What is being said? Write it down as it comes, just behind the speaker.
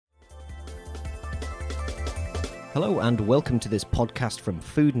Hello and welcome to this podcast from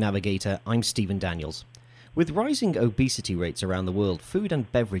Food Navigator. I'm Stephen Daniels. With rising obesity rates around the world, food and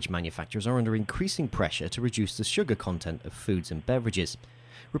beverage manufacturers are under increasing pressure to reduce the sugar content of foods and beverages.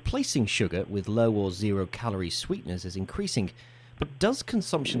 Replacing sugar with low or zero-calorie sweeteners is increasing, but does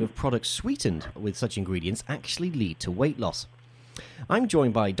consumption of products sweetened with such ingredients actually lead to weight loss? I'm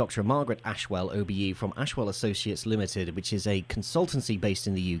joined by Dr. Margaret Ashwell, OBE, from Ashwell Associates Limited, which is a consultancy based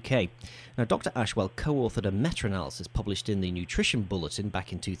in the UK. Now, Dr. Ashwell co-authored a meta-analysis published in the Nutrition Bulletin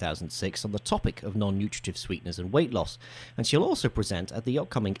back in 2006 on the topic of non-nutritive sweeteners and weight loss, and she'll also present at the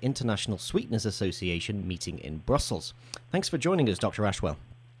upcoming International Sweeteners Association meeting in Brussels. Thanks for joining us, Dr. Ashwell.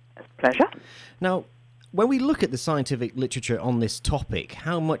 It's a pleasure. Now, when we look at the scientific literature on this topic,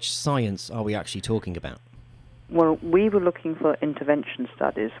 how much science are we actually talking about? Well, we were looking for intervention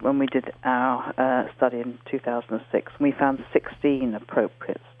studies when we did our study in 2006. We found 16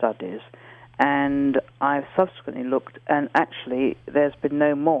 appropriate studies, and I've subsequently looked, and actually there's been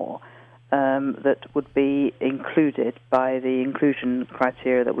no more that would be included by the inclusion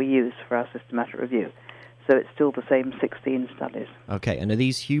criteria that we use for our systematic review. So it's still the same 16 studies. Okay, and are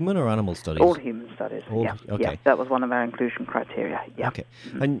these human or animal studies? All human studies, Okay. Yeah, that was one of our inclusion criteria, yeah. Okay,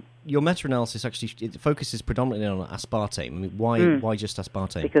 and your meta-analysis actually it focuses predominantly on aspartame. I mean, why just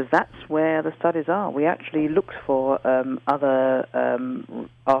aspartame? Because that's where the studies are. We actually looked for other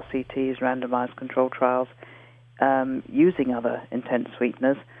RCTs, randomized controlled trials, using other intense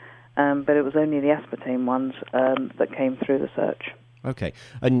sweeteners, but it was only the aspartame ones that came through the search. Okay,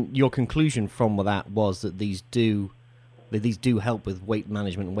 and your conclusion from that was that these do help with weight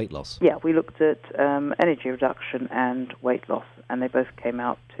management and weight loss? Yeah, we looked at energy reduction and weight loss, and they both came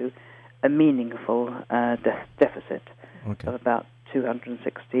out to a meaningful deficit of about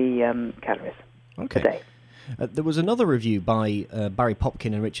 260 calories a day. There was another review by Barry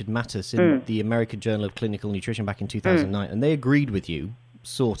Popkin and Richard Mattis in the American Journal of Clinical Nutrition back in 2009, and they agreed with you,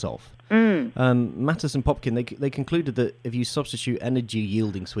 sort of. Mattis and Popkin, they concluded that if you substitute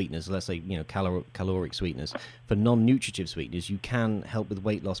energy-yielding sweeteners, let's say caloric sweeteners, for non-nutritive sweeteners, you can help with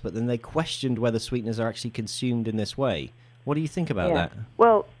weight loss. But then they questioned whether sweeteners are actually consumed in this way. What do you think about that?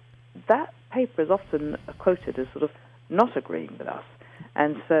 Well, that paper is often quoted as sort of not agreeing with us,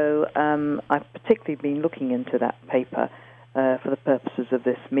 and so I've particularly been looking into that paper for the purposes of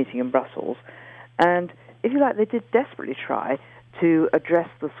this meeting in Brussels. And if you like, they did desperately try to address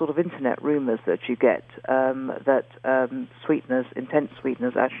the sort of internet rumors that you get that sweeteners, intense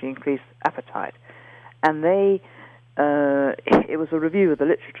sweeteners, actually increase appetite. And it was a review of the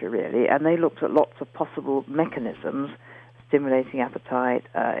literature, really, and they looked at lots of possible mechanisms, stimulating appetite,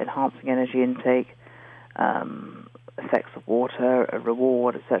 enhancing energy intake, effects of water, a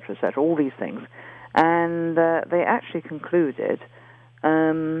reward, etc., all these things. And they actually concluded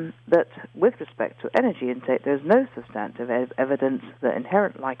that with respect to energy intake, there's no substantive evidence that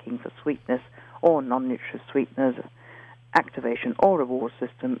inherent liking for sweetness or non-nutritive sweeteners, activation or reward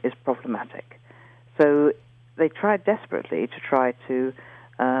system is problematic. So they tried desperately to try to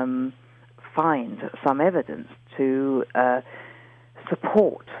find some evidence to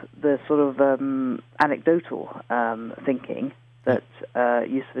support the sort of anecdotal thinking that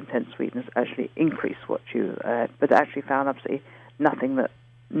use of intense sweeteners actually increase what you, but actually found absolutely nothing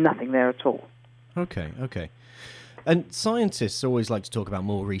there at all. Okay. And scientists always like to talk about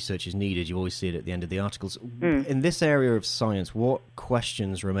more research is needed. You always see it at the end of the articles. In this area of science, what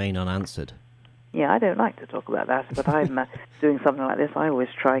questions remain unanswered? Yeah, I don't like to talk about that, but I'm doing something like this. I always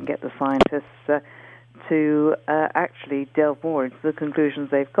try and get the scientists to actually delve more into the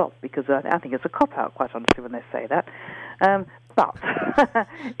conclusions they've got, because I think it's a cop-out, quite honestly, when they say that. But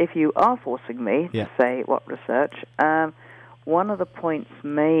if you are forcing me to say what research... one of the points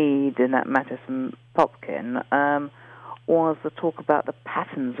made in that Mattis and Popkin was the talk about the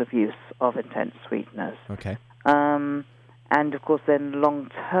patterns of use of intense sweeteners. Okay. And, of course, then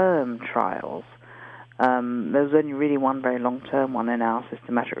long-term trials. There was only really one very long-term one in our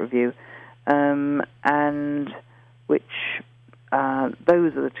systematic review, and which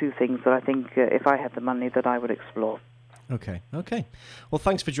those are the two things that I think, if I had the money, that I would explore. Okay. Well,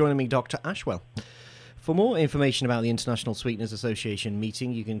 thanks for joining me, Dr. Ashwell. For more information about the International Sweeteners Association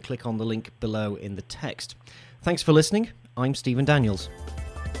meeting, you can click on the link below in the text. Thanks for listening. I'm Stephen Daniels.